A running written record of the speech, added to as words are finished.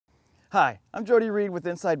Hi, I'm Jody Reed with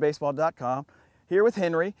InsideBaseball.com, here with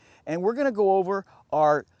Henry, and we're going to go over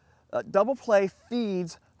our double play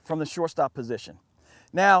feeds from the shortstop position.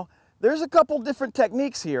 Now, there's a couple different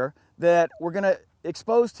techniques here that we're going to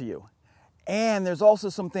expose to you, and there's also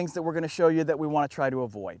some things that we're going to show you that we want to try to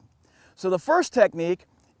avoid. So the first technique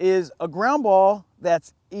is a ground ball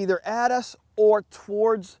that's either at us or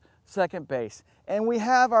towards second base, and we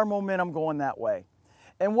have our momentum going that way.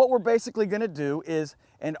 And what we're basically going to do is,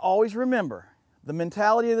 and always remember, the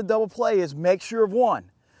mentality of the double play is make sure of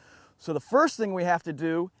one. So the first thing we have to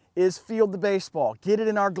do is field the baseball, get it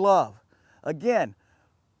in our glove. Again,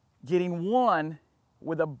 getting one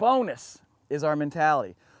with a bonus is our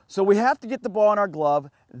mentality. So we have to get the ball in our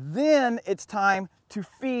glove, then it's time to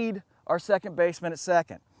feed our second baseman at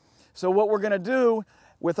second. So what we're going to do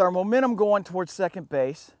with our momentum going towards second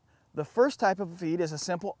base, the first type of feed is a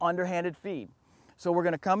simple underhanded feed. So we're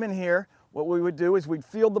going to come in here. What we would do is we'd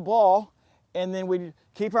field the ball, and then we'd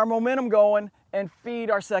keep our momentum going and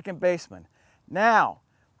feed our second baseman. Now,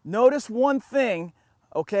 notice one thing,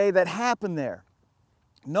 okay, that happened there.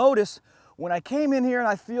 Notice when I came in here and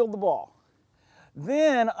I field the ball.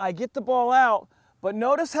 Then I get the ball out, but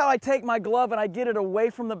notice how I take my glove and I get it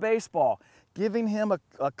away from the baseball, giving him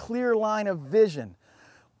a clear line of vision.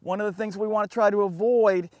 One of the things we want to try to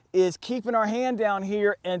avoid is keeping our hand down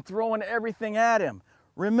here and throwing everything at him.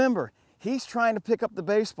 Remember, he's trying to pick up the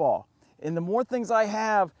baseball. And the more things I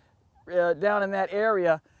have down in that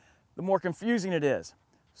area, the more confusing it is.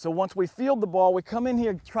 So once we field the ball, we come in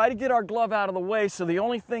here, try to get our glove out of the way so the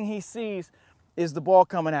only thing he sees is the ball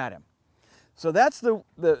coming at him. So that's the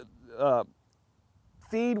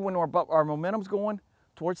feed when our momentum's going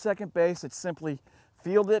towards second base. It's simply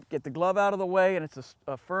field it, get the glove out of the way, and it's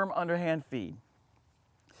a firm underhand feed.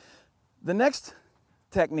 The next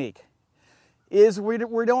technique is we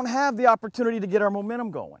don't have the opportunity to get our momentum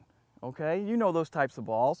going, okay? You know those types of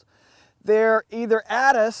balls. They're either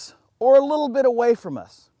at us or a little bit away from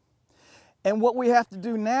us. And what we have to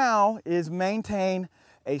do now is maintain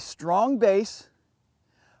a strong base,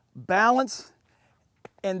 balance,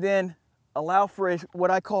 and then allow for what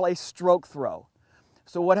I call a stroke throw.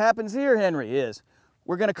 So what happens here, Henry, is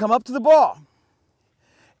we're going to come up to the ball,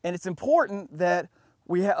 and it's important that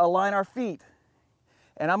we align our feet.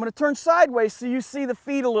 And I'm going to turn sideways so you see the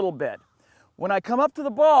feet a little bit. When I come up to the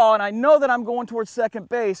ball and I know that I'm going towards second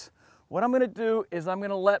base, what I'm going to do is I'm going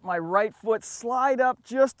to let my right foot slide up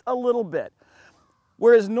just a little bit.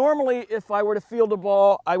 Whereas normally if I were to field a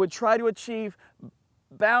ball, I would try to achieve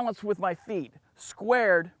balance with my feet.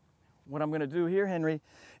 Squared, what I'm going to do here, Henry,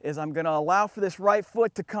 is I'm going to allow for this right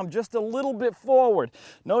foot to come just a little bit forward.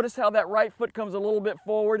 Notice how that right foot comes a little bit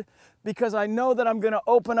forward, because I know that I'm going to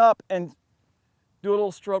open up and do a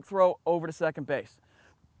little stroke throw over to second base.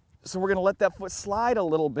 So we're going to let that foot slide a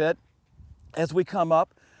little bit as we come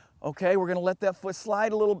up. Okay, we're going to let that foot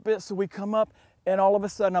slide a little bit so we come up, and all of a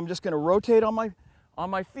sudden I'm just going to rotate on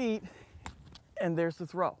my feet, and there's the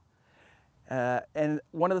throw. And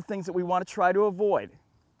one of the things that we want to try to avoid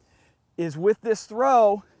is with this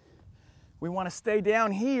throw, we want to stay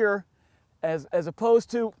down here as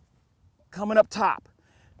opposed to coming up top.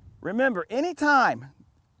 Remember, anytime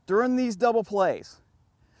during these double plays,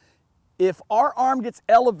 if our arm gets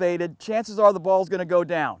elevated, chances are the ball's going to go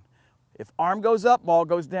down. If arm goes up, ball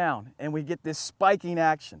goes down, and we get this spiking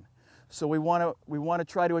action. So we want to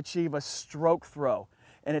try to achieve a stroke throw.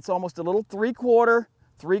 And it's almost a little three-quarter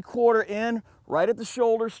in, right at the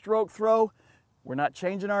shoulder, stroke throw. We're not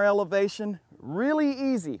changing our elevation. Really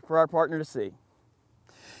easy for our partner to see.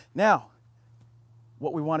 Now,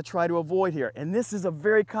 what we want to try to avoid here, and this is a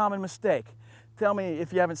very common mistake. Tell me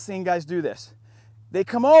if you haven't seen guys do this. They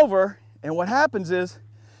come over, and what happens is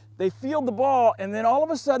they field the ball, and then all of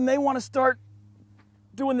a sudden they want to start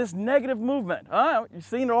doing this negative movement. You're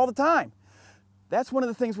seeing it all the time. That's one of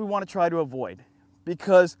the things we want to try to avoid,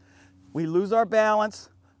 because we lose our balance.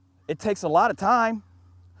 It takes a lot of time.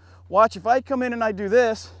 Watch, if I come in and I do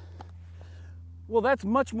this, well, that's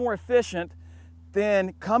much more efficient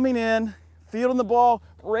than coming in, fielding the ball,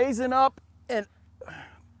 raising up, and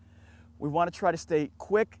we want to try to stay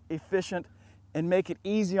quick, efficient, and make it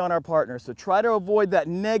easy on our partner. So try to avoid that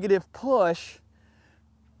negative push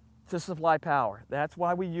to supply power. That's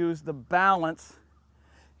why we use the balance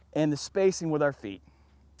and the spacing with our feet.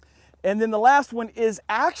 And then the last one is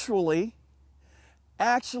actually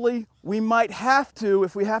we might have to,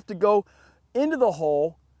 if we have to go into the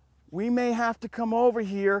hole, we may have to come over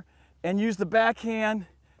here and use the backhand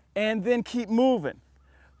and then keep moving.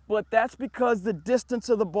 But that's because the distance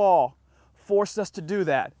of the ball forced us to do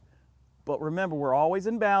that. But remember, we're always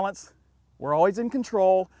in balance, we're always in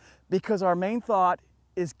control, because our main thought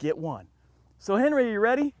is get one. So Henry, are you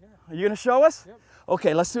ready? Yeah. Are you gonna show us? Yep.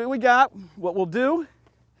 Okay, let's see what we got. What we'll do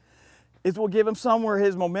is we'll give him some where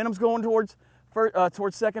his momentum's going towards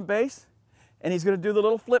second base, and he's gonna do the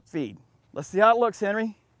little flip feed. Let's see how it looks,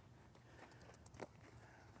 Henry.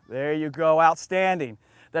 There you go, outstanding.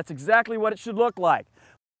 That's exactly what it should look like.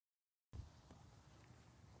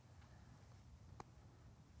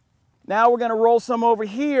 Now we're gonna roll some over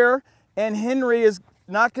here, and Henry is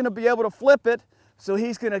not gonna be able to flip it, so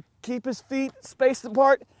he's gonna keep his feet spaced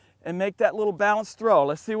apart and make that little balanced throw.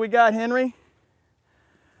 Let's see what we got, Henry.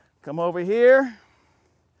 Come over here.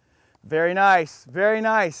 Very nice,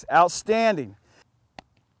 outstanding.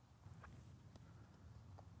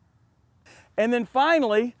 And then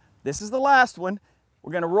finally, this is the last one.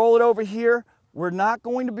 We're gonna roll it over here. We're not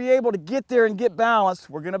going to be able to get there and get balanced.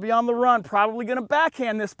 We're gonna be on the run, probably gonna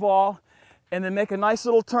backhand this ball, and then make a nice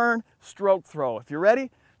little turn, stroke throw. If you're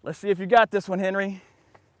ready, let's see if you got this one, Henry.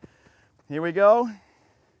 Here we go.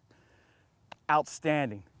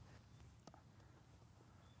 Outstanding.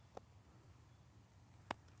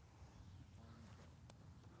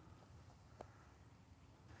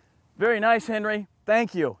 Very nice, Henry.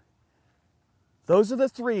 Thank you. Those are the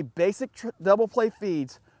 3 basic double play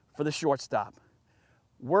feeds for the shortstop.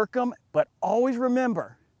 Work them, but always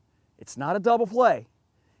remember, it's not a double play.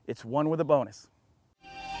 It's one with a bonus.